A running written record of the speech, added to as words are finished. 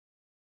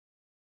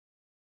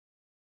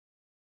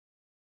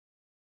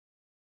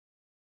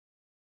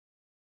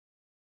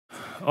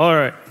All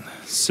right,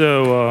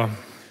 so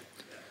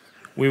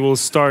we will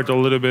start a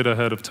little bit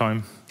ahead of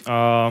time.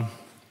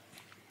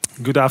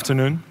 Good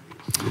afternoon.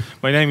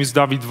 My name is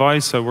Dawid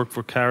Weiss. I work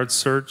for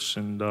Search,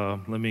 and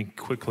let me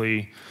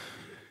quickly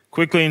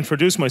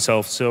introduce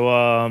myself. So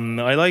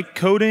I like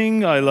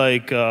coding, I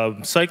like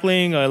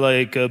cycling, I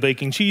like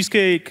baking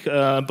cheesecake,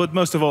 but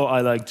most of all,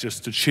 I like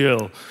just to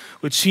chill,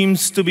 which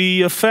seems to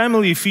be a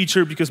family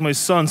feature because my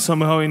son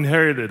somehow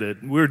inherited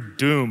it. We're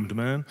doomed,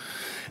 man.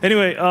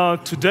 Anyway,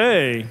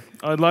 today,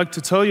 I'd like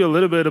to tell you a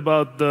little bit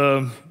about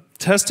the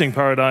testing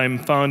paradigm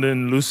found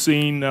in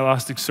Lucene,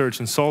 ElasticSearch,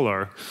 and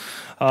Solr,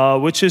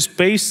 which is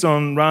based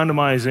on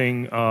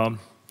randomizing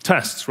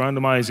tests,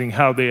 randomizing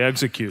how they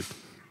execute.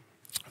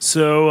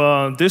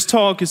 So this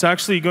talk is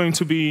actually going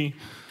to be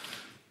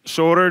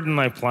shorter than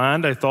I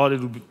planned. I thought it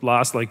would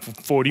last like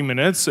 40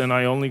 minutes, and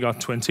I only got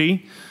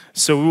 20.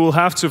 So we will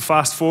have to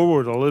fast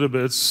forward a little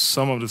bit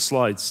some of the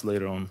slides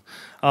later on.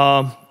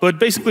 But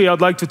basically,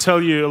 I'd like to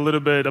tell you a little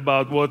bit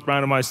about what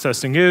randomized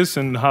testing is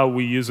and how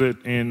we use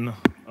it in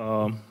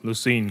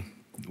Lucene,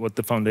 what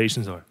the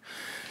foundations are.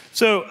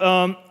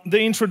 So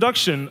the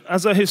introduction,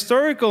 as a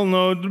historical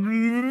note,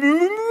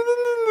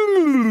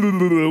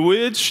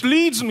 which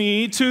leads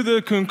me to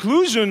the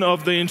conclusion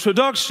of the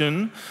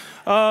introduction,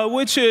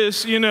 which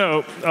is,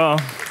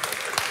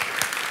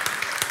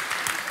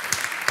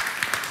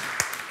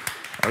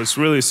 I was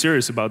really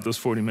serious about those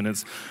 40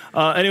 minutes.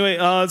 Anyway,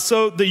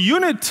 so the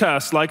unit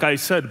tests, like I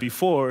said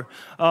before,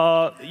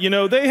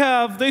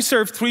 they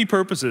serve three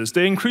purposes.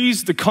 They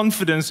increase the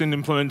confidence in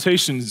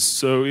implementations.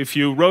 So if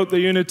you wrote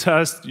the unit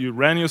test, you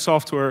ran your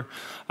software,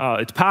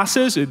 it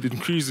passes, it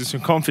increases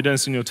your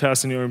confidence in your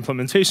test and your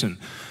implementation.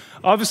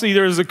 Obviously,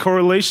 there is a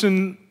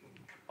correlation.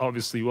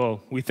 Obviously,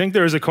 well, we think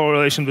there is a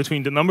correlation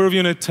between the number of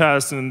unit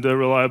tests and the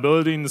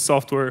reliability in the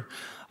software.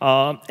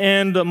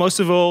 And most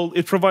of all,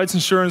 it provides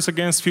insurance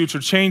against future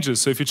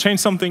changes. So if you change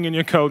something in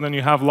your code, then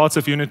you have lots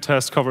of unit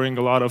tests covering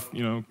a lot of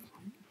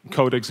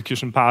code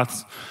execution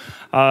paths.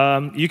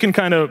 You can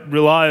kind of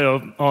rely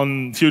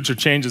on future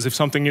changes. If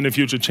something in the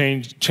future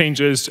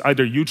changes,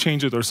 either you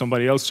change it or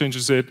somebody else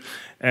changes it,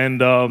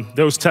 and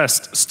those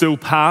tests still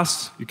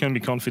pass, you can be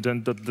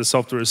confident that the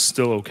software is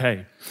still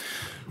okay.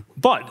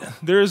 But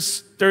there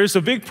is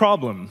a big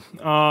problem.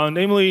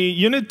 Namely,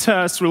 unit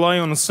tests rely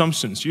on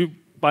assumptions.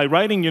 By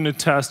writing unit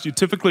tests, you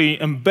typically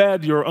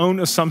embed your own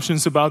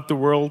assumptions about the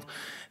world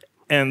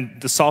and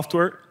the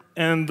software,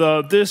 and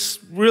this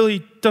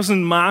really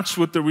doesn't match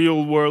what the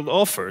real world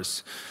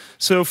offers.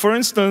 So for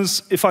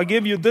instance, if I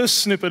give you this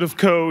snippet of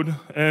code,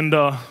 and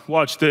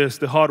watch this,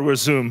 the hardware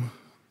zoom.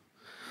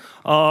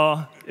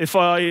 If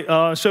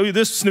I show you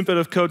this snippet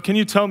of code, can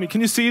you tell me,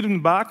 can you see it in the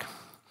back?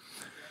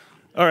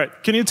 All right,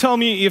 can you tell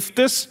me if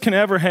this can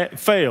ever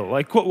fail?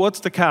 Like,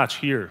 what's the catch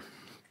here?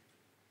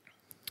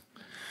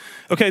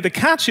 Okay, the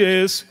catch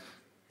is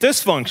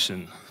this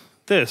function,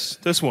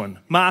 this one,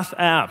 math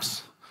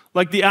abs,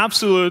 like the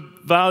absolute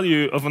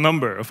value of a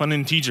number, of an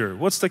integer.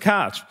 What's the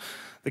catch?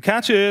 The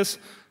catch is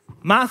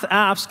math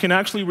abs can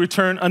actually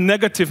return a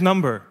negative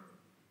number,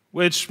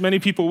 which many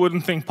people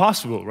wouldn't think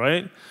possible,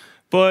 right?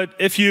 But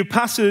if you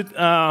pass it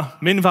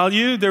min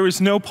value, there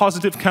is no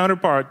positive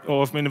counterpart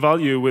of min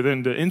value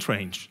within the int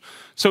range.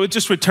 So it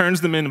just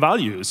returns the min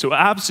value. So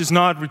abs is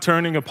not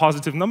returning a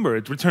positive number,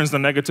 it returns the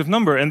negative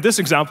number. And this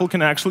example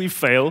can actually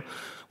fail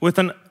with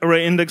an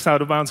array index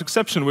out of bounds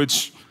exception,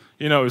 which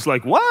is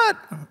like, what?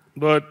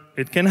 But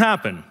it can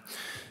happen.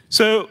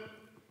 So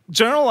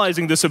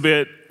generalizing this a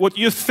bit, what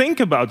you think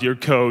about your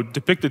code,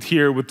 depicted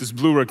here with this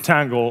blue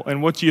rectangle,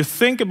 and what you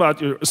think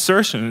about your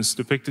assertions,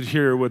 depicted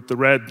here with the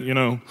red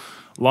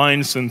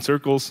lines and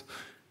circles,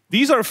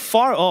 these are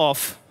far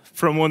off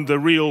from what the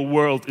real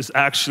world is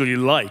actually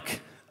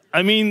like.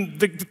 I mean,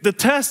 the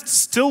test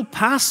still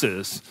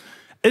passes.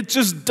 It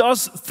just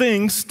does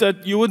things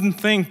that you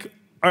wouldn't think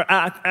are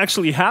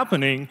actually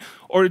happening,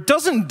 or it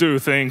doesn't do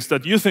things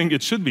that you think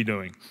it should be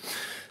doing.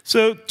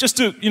 So just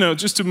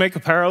to make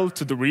a parallel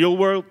to the real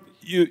world,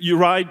 you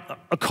ride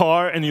a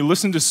car and you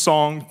listen to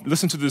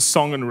this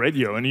song on the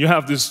radio, and you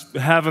have this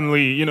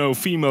heavenly,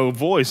 female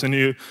voice, and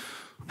you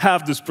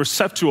have this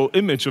perceptual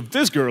image of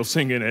this girl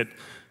singing it.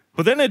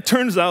 But then it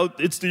turns out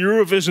it's the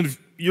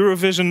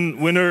Eurovision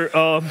winner,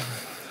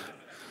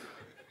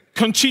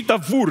 Conchita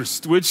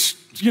Wurst, which,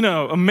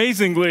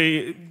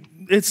 amazingly,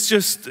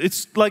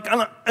 it's like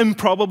an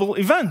improbable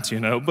event,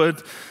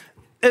 but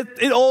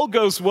it all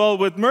goes well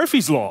with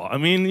Murphy's Law. I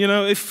mean,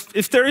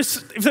 if there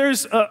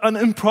is an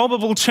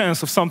improbable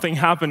chance of something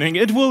happening,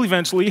 it will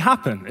eventually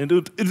happen.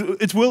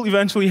 It will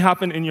eventually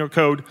happen in your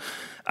code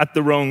at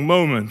the wrong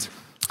moment.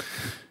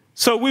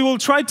 So we will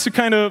try to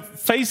kind of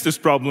face this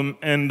problem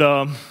and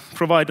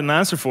provide an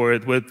answer for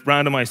it with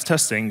randomized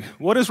testing.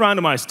 What is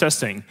randomized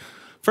testing?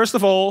 First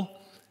of all,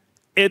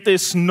 it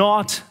is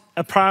not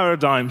a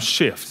paradigm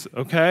shift,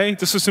 okay?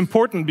 This is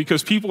important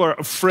because people are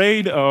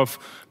afraid of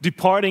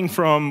departing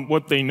from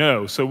what they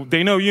know. So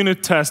they know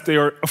unit tests, they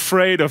are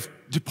afraid of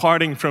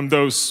departing from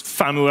those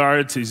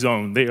familiarity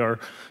zone. They are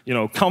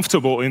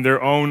comfortable in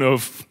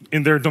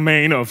their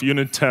domain of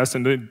unit tests,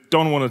 and they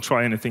don't want to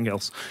try anything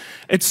else.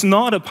 It's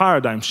not a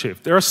paradigm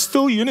shift. There are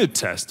still unit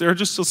tests. They're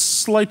just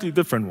slightly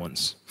different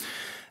ones.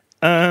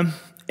 And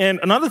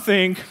another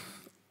thing,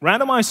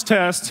 randomized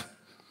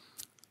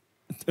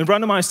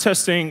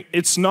testing,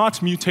 it's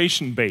not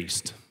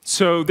mutation-based.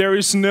 So there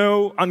is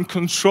no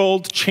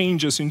uncontrolled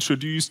changes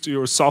introduced to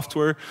your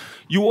software.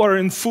 You are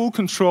in full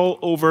control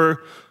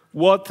over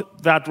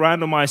what that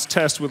randomized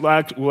test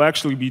will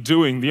actually be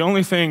doing. The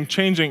only thing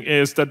changing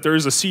is that there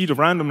is a seed of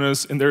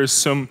randomness and there is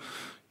some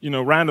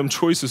random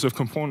choices of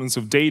components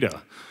of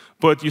data.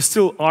 But you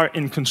still are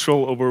in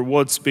control over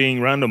what's being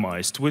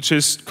randomized, which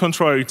is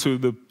contrary to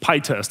the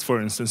PyTest,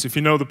 for instance. If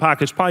you know the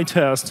package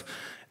PyTest,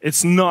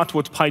 it's not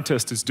what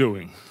PyTest is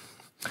doing.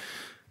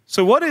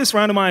 So what is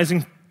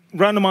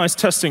randomized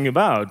testing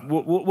about?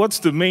 What's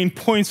the main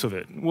points of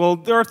it? Well,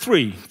 there are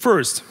three.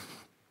 First,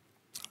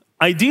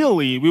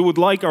 ideally, we would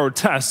like our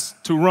tests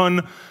to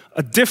run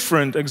a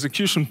different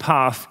execution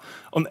path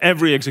on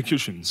every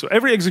execution. So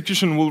every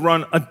execution will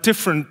run a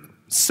different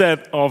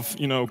set of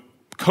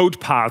code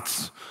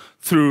paths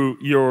through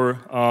your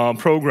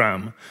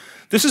program.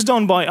 This is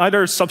done by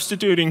either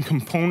substituting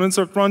components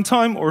at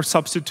runtime or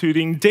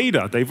substituting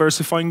data,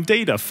 diversifying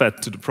data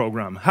fed to the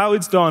program. How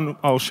it's done,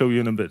 I'll show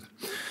you in a bit.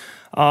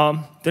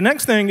 The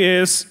next thing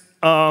is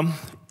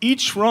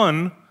each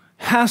run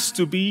has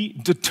to be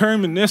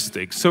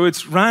deterministic. So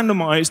it's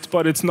randomized,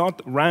 but it's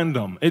not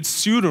random. It's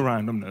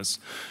pseudo-randomness.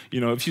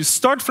 If you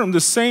start from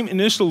the same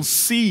initial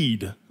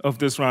seed of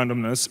this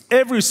randomness,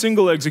 every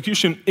single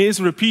execution is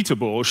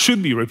repeatable, or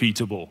should be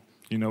repeatable,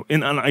 in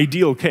an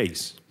ideal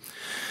case.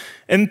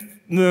 And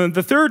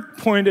the third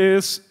point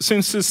is,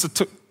 since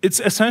it's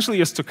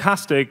essentially a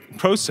stochastic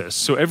process,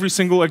 so every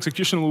single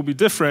execution will be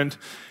different,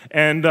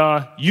 and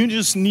you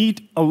just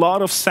need a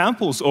lot of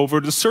samples over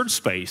the search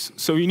space.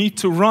 So you need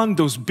to run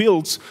those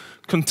builds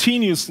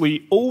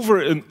continuously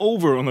over and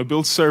over on a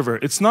build server.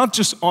 It's not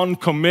just on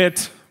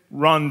commit,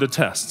 run the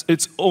tests.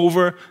 It's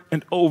over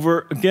and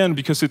over again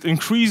because it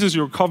increases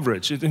your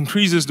coverage. It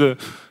increases the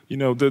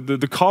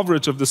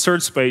coverage of the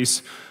search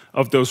space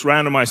of those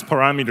randomized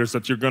parameters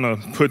that you're going to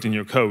put in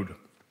your code.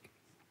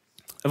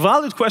 A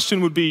valid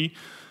question would be,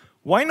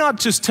 why not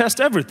just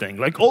test everything,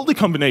 like all the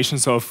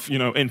combinations of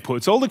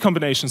inputs, all the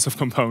combinations of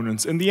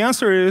components? And the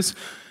answer is,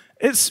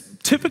 it's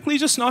typically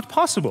just not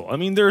possible. I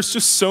mean, there's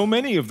just so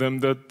many of them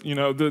that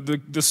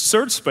the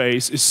search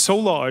space is so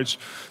large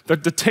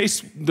that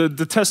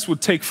the test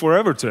would take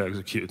forever to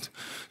execute.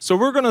 So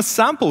we're going to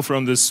sample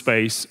from this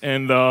space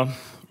and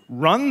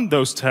run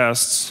those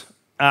tests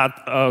at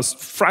a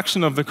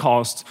fraction of the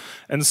cost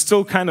and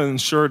still kind of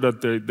ensure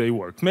that they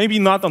work. Maybe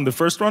not on the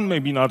first run,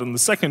 maybe not on the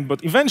second,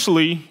 but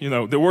eventually,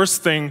 the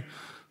worst thing,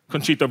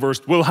 Conchita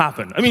worst, will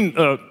happen. I mean,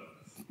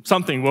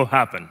 something will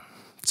happen.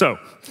 So,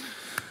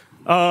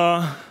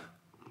 now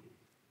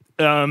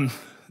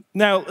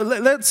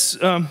let's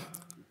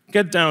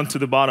get down to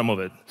the bottom of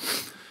it.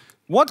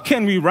 What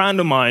can we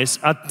randomize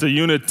at the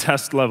unit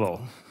test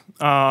level?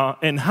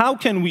 And how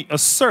can we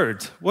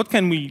assert? What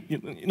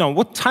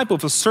type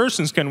of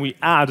assertions can we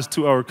add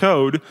to our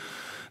code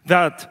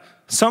that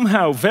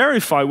somehow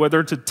verify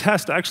whether the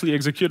test actually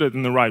executed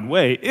in the right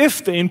way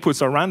if the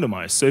inputs are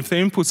randomized? So if the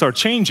inputs are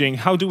changing,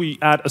 how do we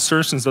add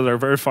assertions that are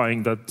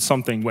verifying that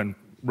something went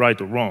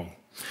right or wrong?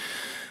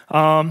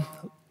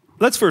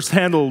 Let's first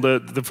handle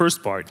the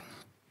first part.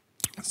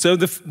 So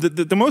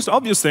the most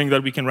obvious thing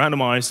that we can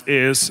randomize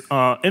is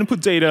input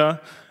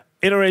data,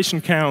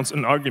 iteration counts,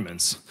 and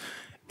arguments.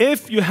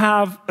 If you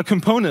have a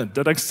component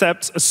that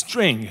accepts a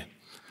string,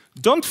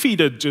 don't feed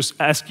it just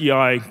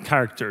ASCII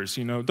characters,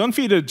 Don't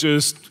feed it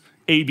just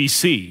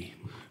ABC.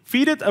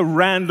 Feed it a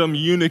random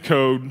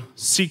Unicode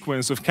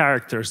sequence of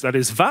characters that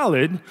is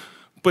valid,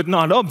 but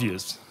not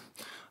obvious.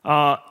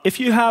 If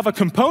you have a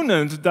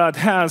component that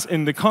has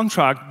in the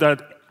contract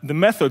that the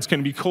methods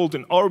can be called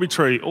in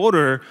arbitrary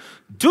order,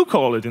 do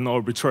call it in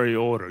arbitrary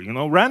order.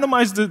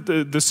 Randomize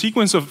the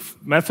sequence of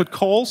method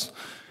calls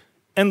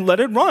and let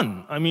it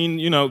run. I mean,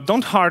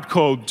 don't hard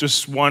code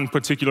just one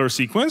particular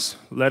sequence.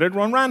 Let it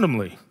run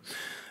randomly.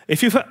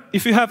 If you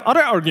have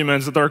other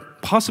arguments that are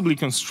possibly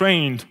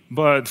constrained,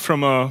 but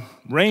from a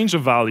range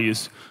of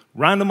values,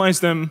 randomize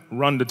them,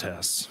 run the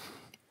tests.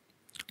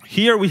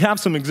 Here we have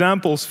some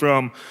examples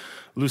from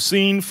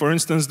Lucene, for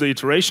instance, the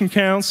iteration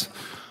counts.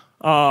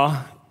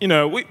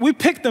 We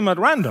pick them at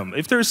random.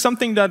 If there's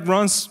something that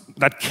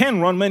can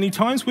run many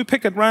times, we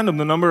pick at random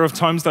the number of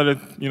times that it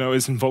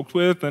is invoked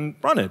with and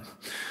run it.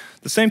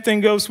 The same thing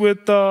goes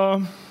with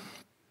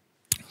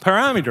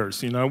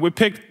parameters.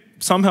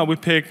 Somehow we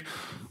pick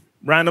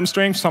random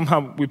strings,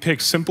 somehow we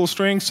pick simple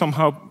strings,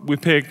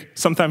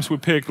 sometimes we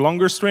pick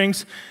longer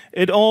strings.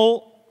 It's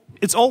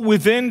all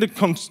within the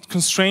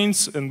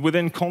constraints and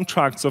within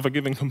contracts of a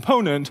given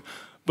component,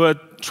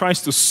 but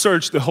tries to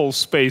search the whole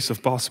space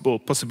of possible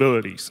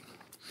possibilities.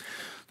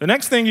 The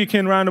next thing you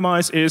can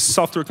randomize is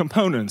software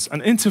components. An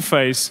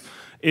interface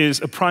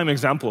is a prime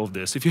example of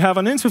this. If you have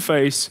an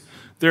interface,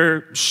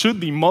 there should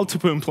be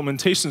multiple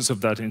implementations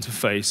of that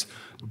interface.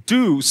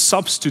 Do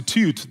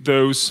substitute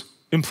those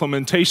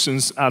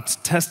implementations at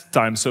test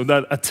time so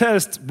that a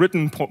test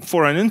written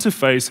for an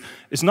interface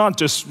is not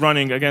just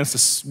running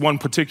against one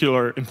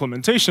particular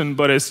implementation,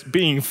 but is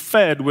being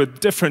fed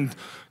with different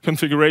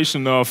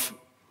configuration of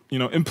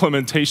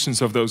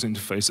implementations of those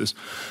interfaces.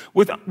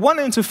 With one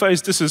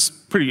interface, this is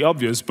pretty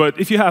obvious, but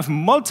if you have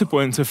multiple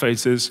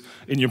interfaces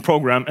in your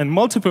program and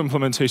multiple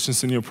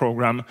implementations in your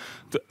program,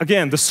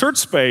 again, the search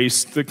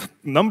space, the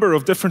number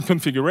of different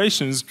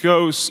configurations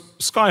goes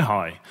sky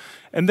high.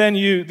 And then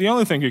the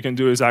only thing you can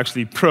do is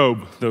actually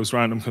probe those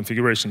random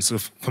configurations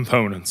of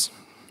components.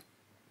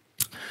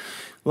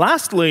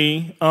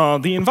 Lastly,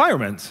 the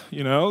environment.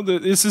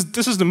 This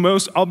is the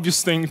most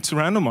obvious thing to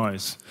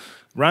randomize.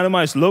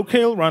 Randomize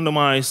locale,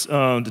 randomize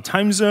the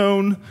time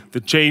zone,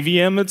 the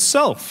JVM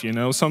itself.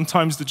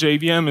 Sometimes the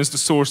JVM is the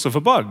source of a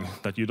bug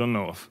that you don't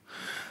know of.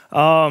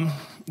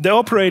 The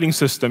operating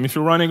system, if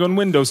you're running on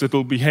Windows, it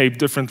will behave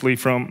differently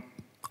from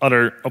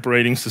other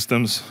operating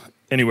systems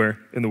anywhere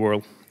in the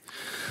world.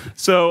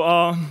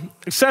 So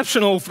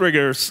exceptional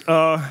triggers.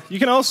 You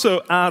can also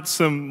add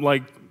some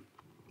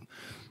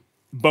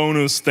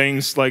bonus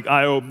things like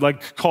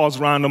cause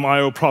random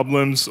I/O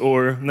problems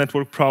or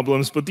network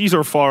problems, but these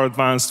are far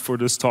advanced for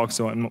this talk,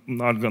 so I'm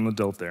not going to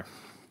delve there.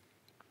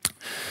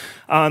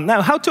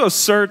 Now, how to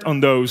assert on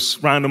those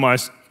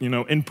randomized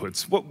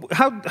inputs?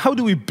 How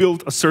do we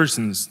build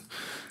assertions?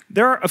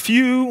 There are a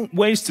few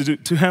ways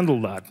to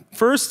handle that.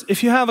 First,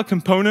 if you have a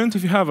component,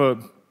 if you have a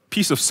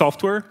piece of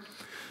software,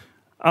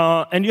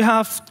 and you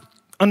have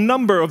a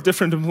number of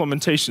different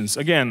implementations.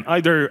 Again,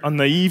 either a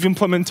naive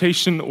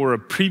implementation or a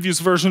previous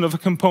version of a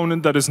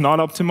component that is not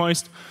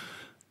optimized.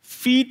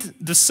 Feed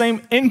the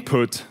same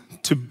input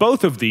to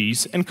both of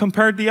these and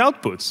compare the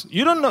outputs.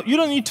 You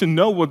don't need to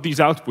know what these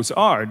outputs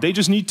are. They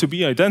just need to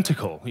be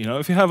identical.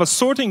 If you have a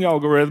sorting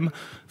algorithm,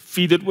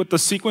 feed it with the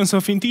sequence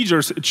of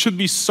integers. It should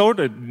be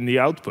sorted in the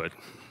output.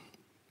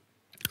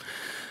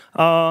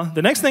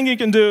 The next thing you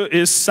can do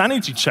is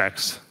sanity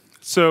checks.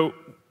 So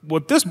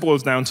what this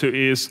boils down to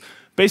is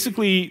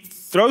basically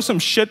throw some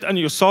shit on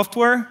your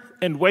software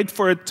and wait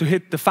for it to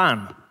hit the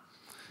fan.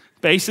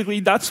 Basically,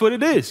 that's what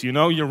it is. You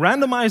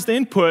randomize the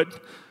input,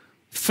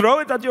 throw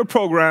it at your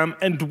program,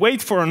 and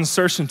wait for an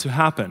assertion to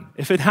happen.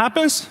 If it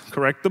happens,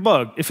 correct the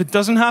bug. If it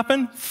doesn't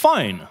happen,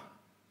 fine.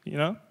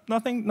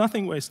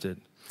 Nothing wasted.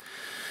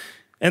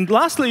 And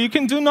lastly, you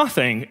can do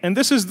nothing. And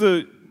this is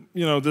the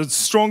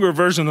stronger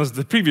version of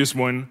the previous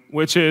one,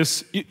 which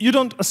is you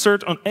don't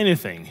assert on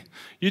anything.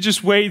 You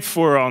just wait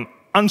for an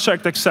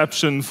unchecked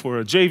exception, for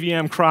a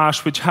JVM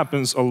crash, which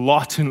happens a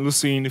lot in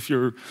Lucene if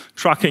you're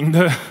tracking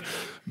the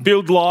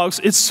build logs.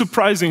 It's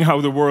surprising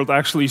how the world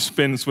actually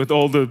spins with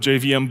all the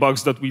JVM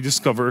bugs that we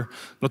discover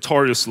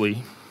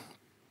notoriously.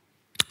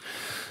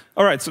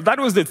 All right, so that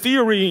was the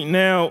theory.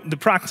 Now, the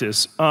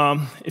practice.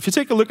 If you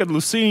take a look at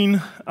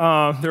Lucene,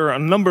 there are a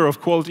number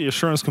of quality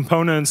assurance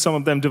components, some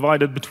of them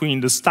divided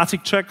between the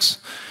static checks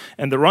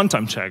and the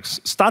runtime checks.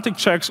 Static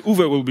checks,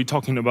 Uwe will be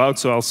talking about,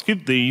 so I'll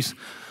skip these.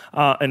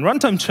 And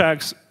runtime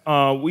checks,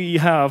 we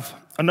have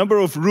a number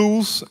of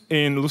rules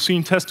in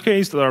Lucene test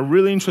case that are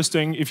really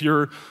interesting. If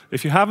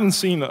you haven't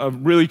seen a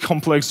really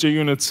complex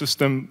JUnit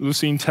system,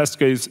 Lucene test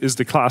case is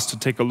the class to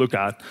take a look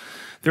at.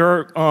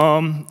 There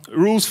are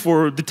rules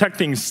for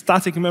detecting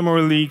static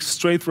memory leaks,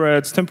 stray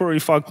threads, temporary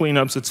file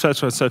cleanups,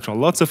 etc., etc.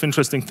 Lots of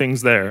interesting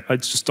things there. I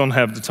just don't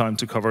have the time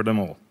to cover them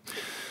all.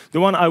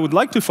 The one I would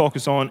like to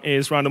focus on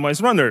is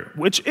randomized runner,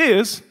 which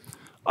is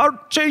our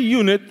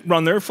JUnit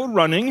runner for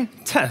running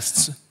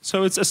tests.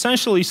 So it's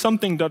essentially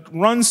something that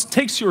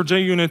takes your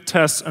JUnit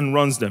tests and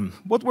runs them.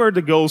 What were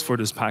the goals for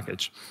this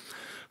package?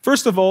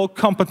 First of all,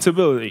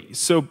 compatibility.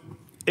 So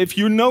if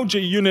you know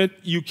JUnit,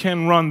 you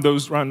can run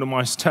those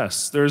randomized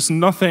tests. There's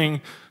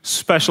nothing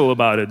special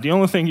about it. The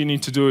only thing you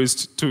need to do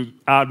is to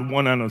add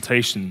one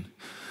annotation.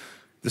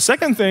 The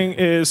second thing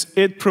is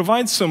it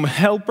provides some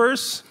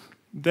helpers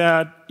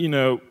that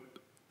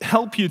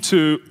help you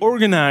to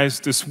organize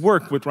this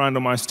work with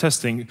randomized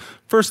testing.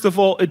 First of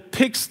all, it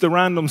picks the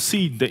random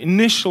seed, the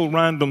initial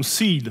random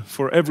seed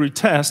for every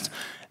test.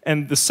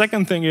 And the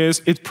second thing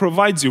is it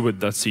provides you with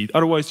that seed.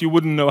 Otherwise, you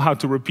wouldn't know how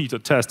to repeat a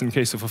test in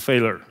case of a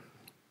failure.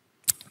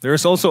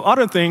 There's also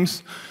other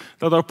things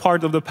that are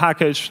part of the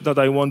package that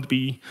I won't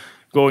be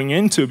going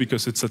into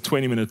because it's a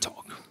 20-minute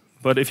talk.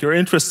 But if you're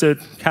interested,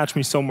 catch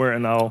me somewhere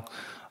and I'll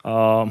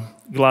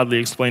gladly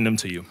explain them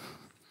to you.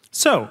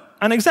 So,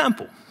 an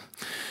example.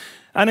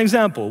 An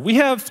example. We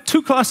have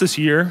two classes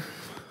here.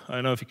 I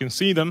don't know if you can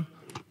see them.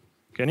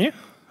 Can you?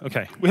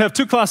 OK. We have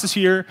two classes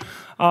here,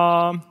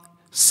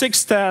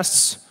 6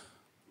 tests.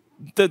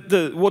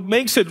 What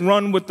makes it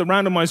run with the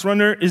randomized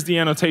runner is the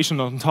annotation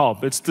on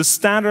top. It's the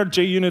standard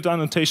JUnit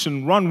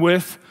annotation run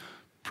with,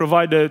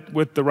 provided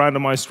with the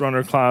randomized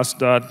runner class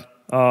that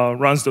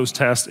runs those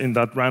tests in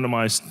that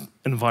randomized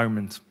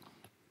environment.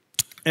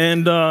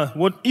 And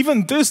what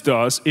even this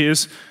does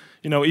is,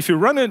 if you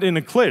run it in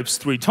Eclipse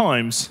 3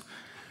 times,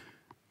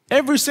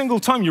 every single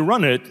time you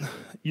run it,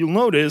 you'll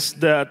notice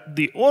that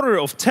the order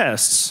of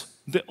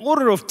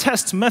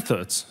test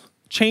methods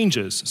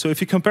changes. So if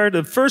you compare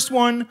the first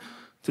one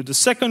to the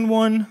second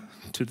one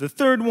to the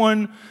third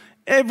one,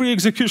 every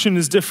execution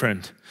is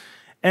different.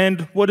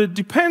 And what it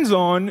depends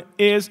on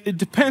is it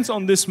depends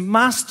on this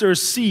master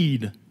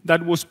seed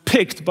that was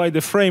picked by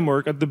the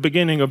framework at the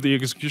beginning of the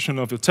execution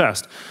of the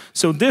test.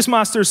 So this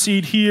master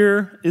seed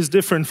here is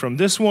different from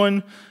this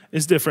one,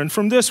 is different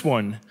from this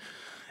one.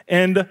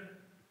 And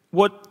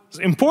what's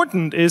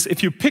important is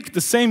if you pick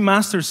the same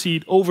master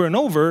seed over and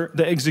over,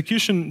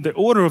 the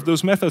order of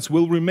those methods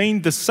will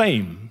remain the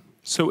same.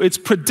 So it's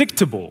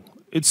predictable.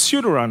 It's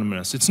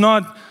pseudo-randomness. It's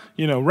not,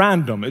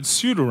 random. It's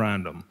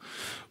pseudo-random.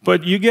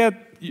 But you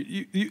get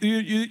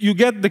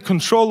the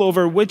control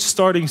over which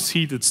starting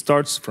seed it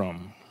starts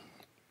from.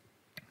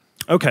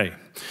 Okay,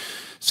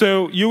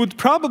 so you would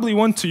probably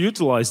want to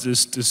utilize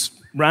this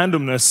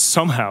randomness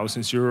somehow,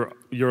 since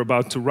you're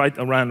about to write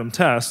a random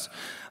test.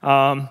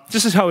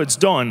 This is how it's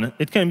done.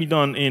 It can be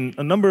done in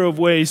a number of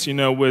ways,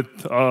 with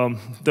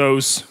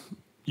those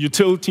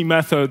utility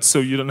methods, so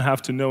you don't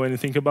have to know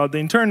anything about the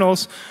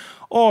internals.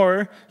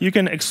 Or you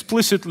can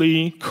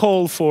explicitly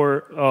call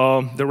for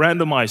the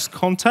randomized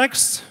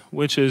context,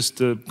 which is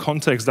the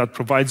context that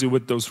provides you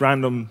with those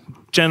random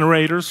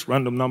generators,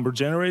 random number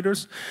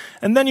generators.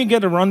 And then you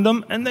get a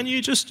random, and then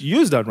you just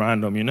use that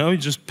random, You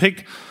just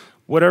pick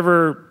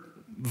whatever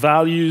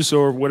values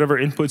or whatever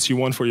inputs you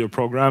want for your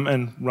program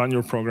and run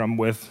your program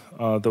with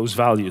those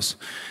values.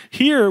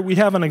 Here we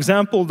have an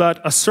example that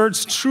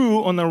asserts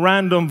true on a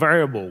random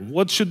variable.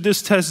 What should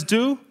this test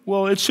do?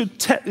 Well, it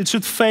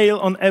should fail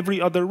on every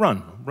other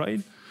run,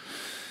 right?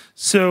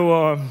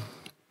 So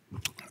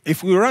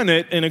if we run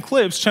it in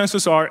Eclipse,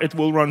 chances are it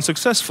will run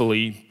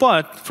successfully,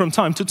 but from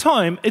time to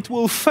time it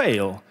will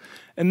fail.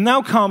 And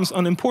now comes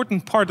an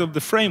important part of the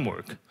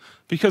framework.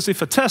 Because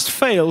if a test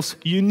fails,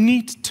 you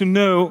need to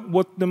know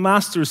what the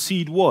master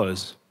seed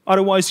was.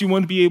 Otherwise, you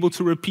won't be able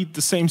to repeat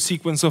the same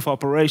sequence of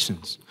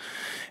operations.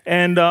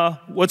 And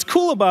what's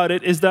cool about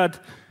it is that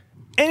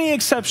any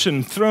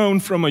exception thrown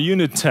from a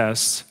unit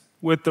test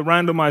with the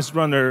randomized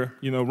runner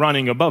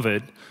running above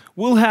it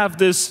will have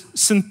this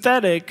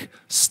synthetic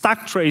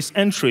stack trace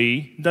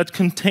entry that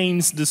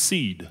contains the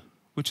seed,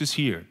 which is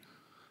here.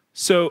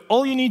 So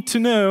all you need to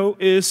know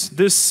is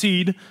this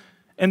seed,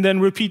 and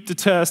then repeat the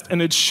test,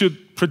 and it should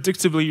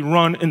predictably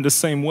run in the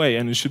same way,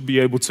 and it should be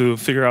able to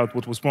figure out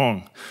what was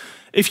wrong.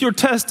 If your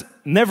test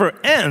never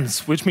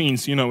ends, which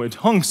means it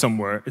hung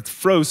somewhere, it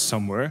froze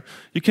somewhere,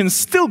 you can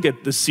still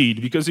get the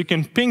seed, because you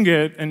can ping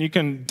it, and you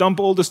can dump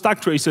all the stack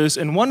traces,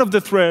 and one of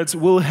the threads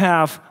will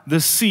have the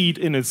seed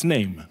in its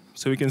name.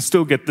 So you can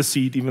still get the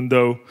seed, even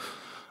though...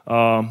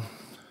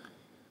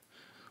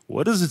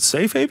 what does it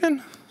say,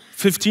 Fabian?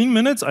 15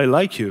 minutes? I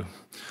like you.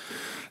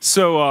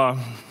 So...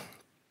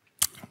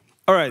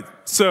 all right,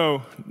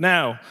 so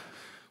now,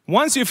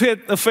 once you've hit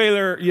a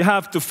failure, you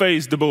have to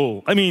face the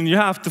bull. You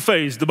have to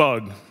face the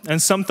bug.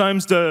 And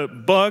sometimes the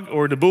bug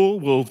or the bull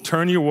will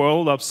turn your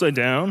world upside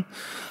down.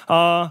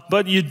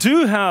 But you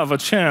do have a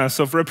chance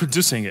of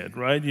reproducing it,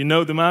 right? You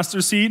know the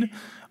master seed.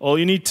 All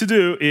you need to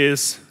do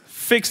is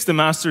fix the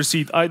master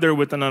seed either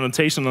with an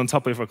annotation on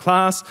top of a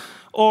class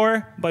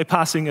or by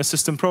passing a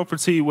system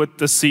property with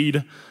the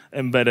seed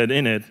embedded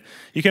in it.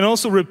 You can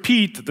also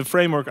repeat, the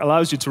framework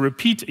allows you to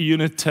repeat a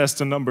unit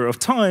test a number of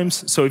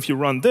times. So if you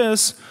run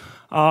this,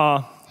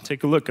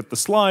 take a look at the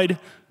slide,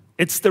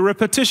 it's the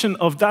repetition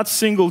of that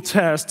single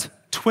test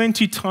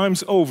 20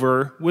 times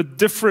over with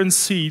different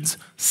seeds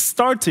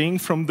starting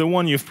from the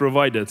one you've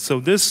provided. So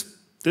this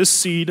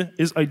seed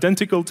is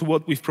identical to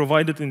what we've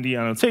provided in the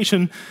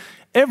annotation.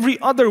 Every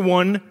other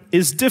one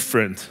is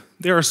different.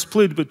 They are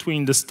split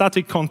between the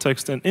static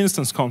context and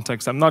instance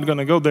context. I'm not going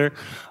to go there,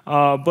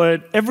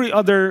 but every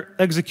other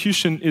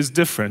execution is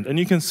different. And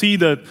you can see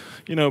that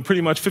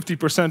pretty much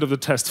 50% of the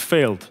test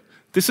failed.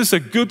 This is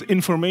a good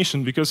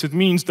information because it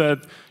means that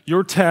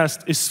your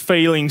test is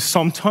failing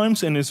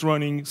sometimes and is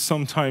running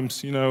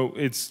sometimes.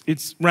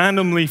 It's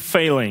randomly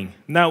failing.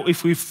 Now,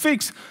 if we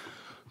fix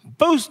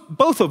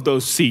both of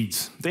those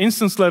seeds, the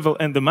instance level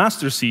and the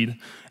master seed,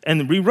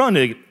 and rerun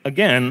it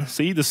again,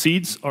 see, the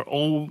seeds are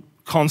all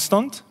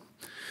constant.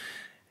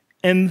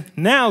 And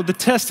now the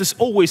test is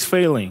always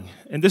failing.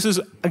 And this is,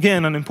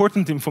 again, an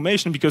important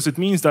information because it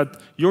means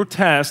that your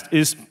test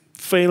is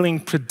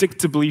failing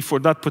predictably for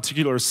that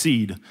particular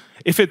seed.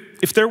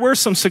 If there were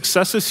some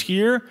successes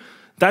here,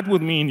 that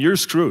would mean you're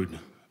screwed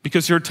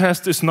because your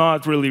test is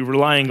not really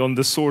relying on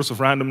the source of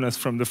randomness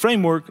from the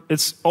framework.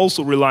 It's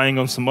also relying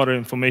on some other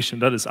information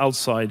that is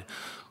outside,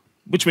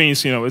 which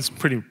means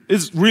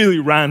it's really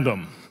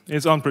random.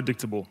 It's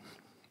unpredictable.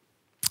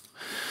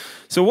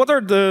 So what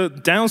are the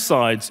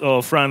downsides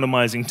of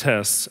randomizing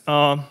tests?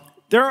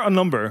 There are a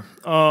number.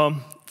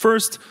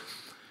 First,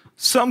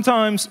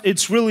 sometimes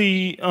it's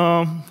really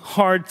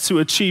hard to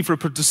achieve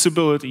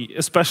reproducibility,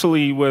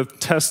 especially with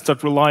tests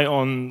that rely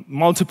on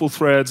multiple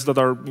threads that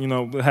are,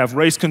 have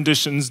race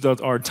conditions that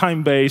are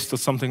time-based or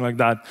something like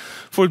that.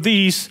 For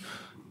these,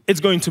 it's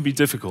going to be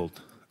difficult.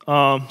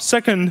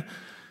 Second,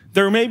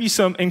 there may be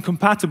some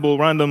incompatible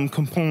random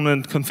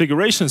component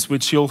configurations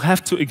which you'll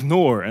have to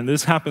ignore, and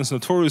this happens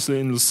notoriously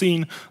in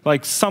Lucene.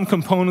 Like some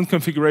component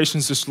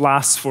configurations just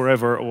last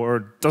forever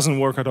or doesn't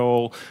work at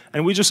all,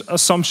 and we just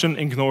assumption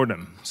ignore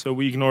them. So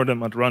we ignore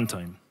them at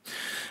runtime.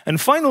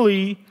 And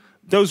finally,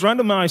 those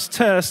randomized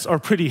tests are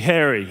pretty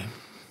hairy.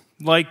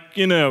 Like,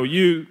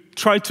 you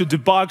try to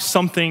debug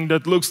something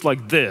that looks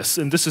like this,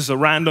 and this is a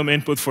random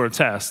input for a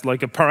test,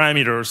 like a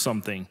parameter or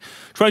something.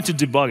 Try to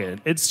debug it.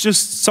 It's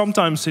just,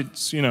 sometimes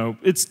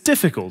it's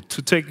difficult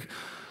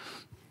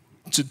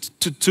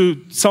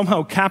to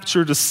somehow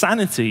capture the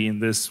sanity in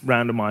this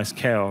randomized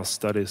chaos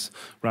that is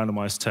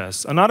randomized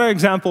tests. Another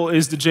example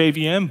is the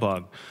JVM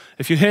bug.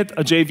 If you hit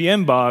a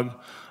JVM bug,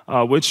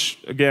 which,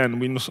 again,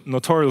 we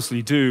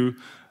notoriously do,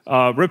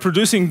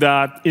 reproducing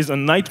that is a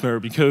nightmare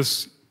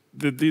because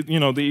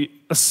the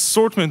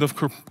assortment of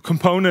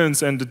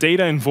components and the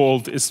data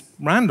involved is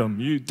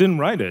random. You didn't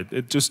write it.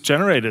 It just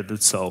generated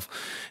itself.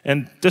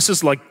 And this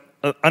is like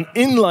an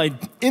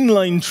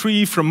inline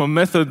tree from a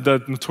method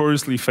that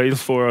notoriously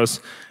fails for us,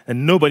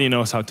 and nobody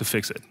knows how to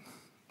fix it.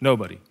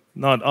 Nobody.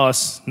 Not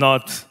us,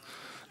 not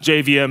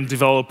JVM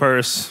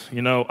developers.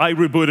 I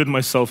rebooted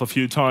myself a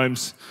few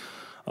times.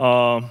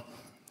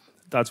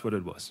 That's what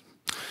it was.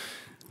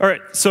 All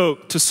right, so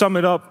to sum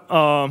it up,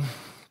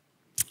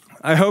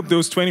 I hope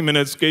those 20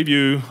 minutes gave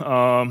you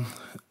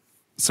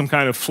some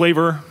kind of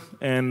flavor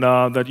and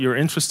that you're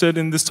interested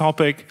in this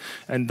topic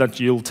and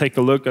that you'll take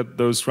a look at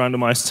those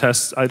randomized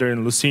tests either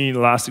in Lucene,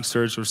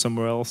 ElasticSearch, or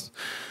somewhere else.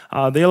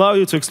 They allow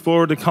you to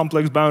explore the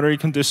complex boundary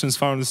conditions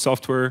found in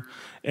software,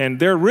 and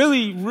they're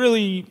really,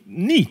 really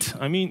neat.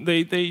 I mean,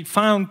 they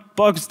found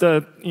bugs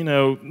that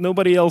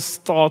nobody else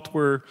thought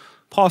were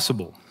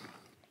possible.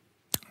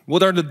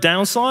 What are the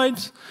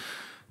downsides?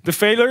 The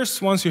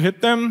failures, once you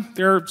hit them,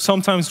 they're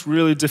sometimes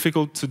really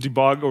difficult to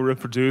debug or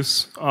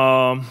reproduce.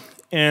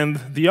 And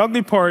the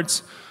ugly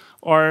parts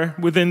are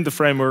within the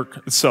framework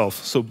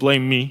itself. So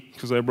blame me,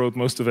 because I wrote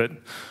most of it.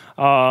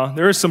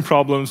 There are some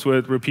problems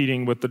with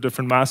repeating with the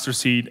different master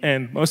seed.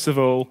 And most of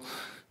all,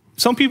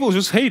 some people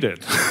just hate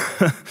it.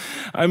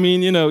 I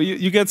mean,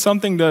 you get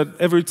something that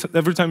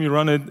every time you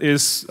run it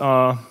is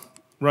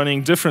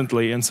running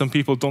differently. And some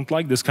people don't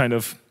like this kind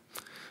of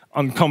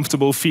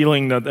uncomfortable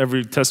feeling that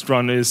every test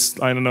run is,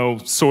 I don't know,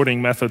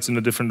 sorting methods in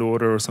a different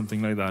order or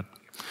something like that.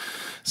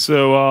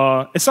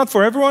 So it's not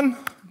for everyone,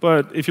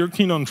 but if you're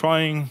keen on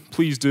trying,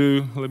 please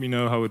do let me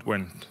know how it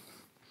went.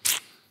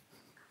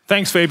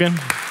 Thanks, Fabian.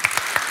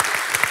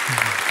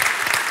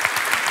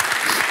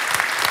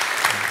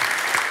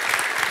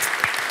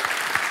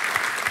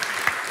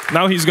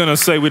 Now he's going to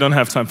say we don't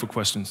have time for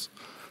questions.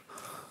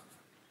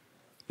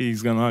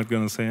 He's not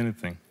going to say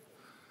anything.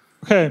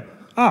 Okay.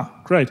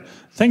 Great.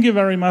 Thank you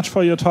very much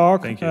for your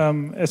talk. Thank you.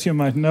 As you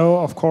might know,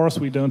 of course,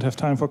 we don't have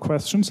time for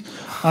questions.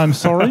 I'm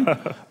sorry.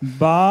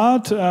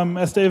 But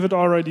as David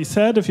already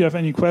said, if you have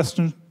any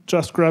questions,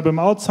 just grab him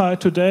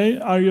outside today.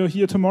 Are you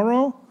here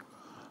tomorrow?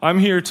 I'm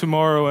here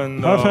tomorrow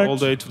and all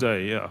day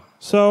today, yeah.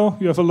 So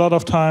you have a lot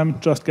of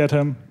time. Just get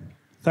him.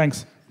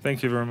 Thanks.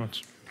 Thank you very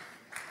much.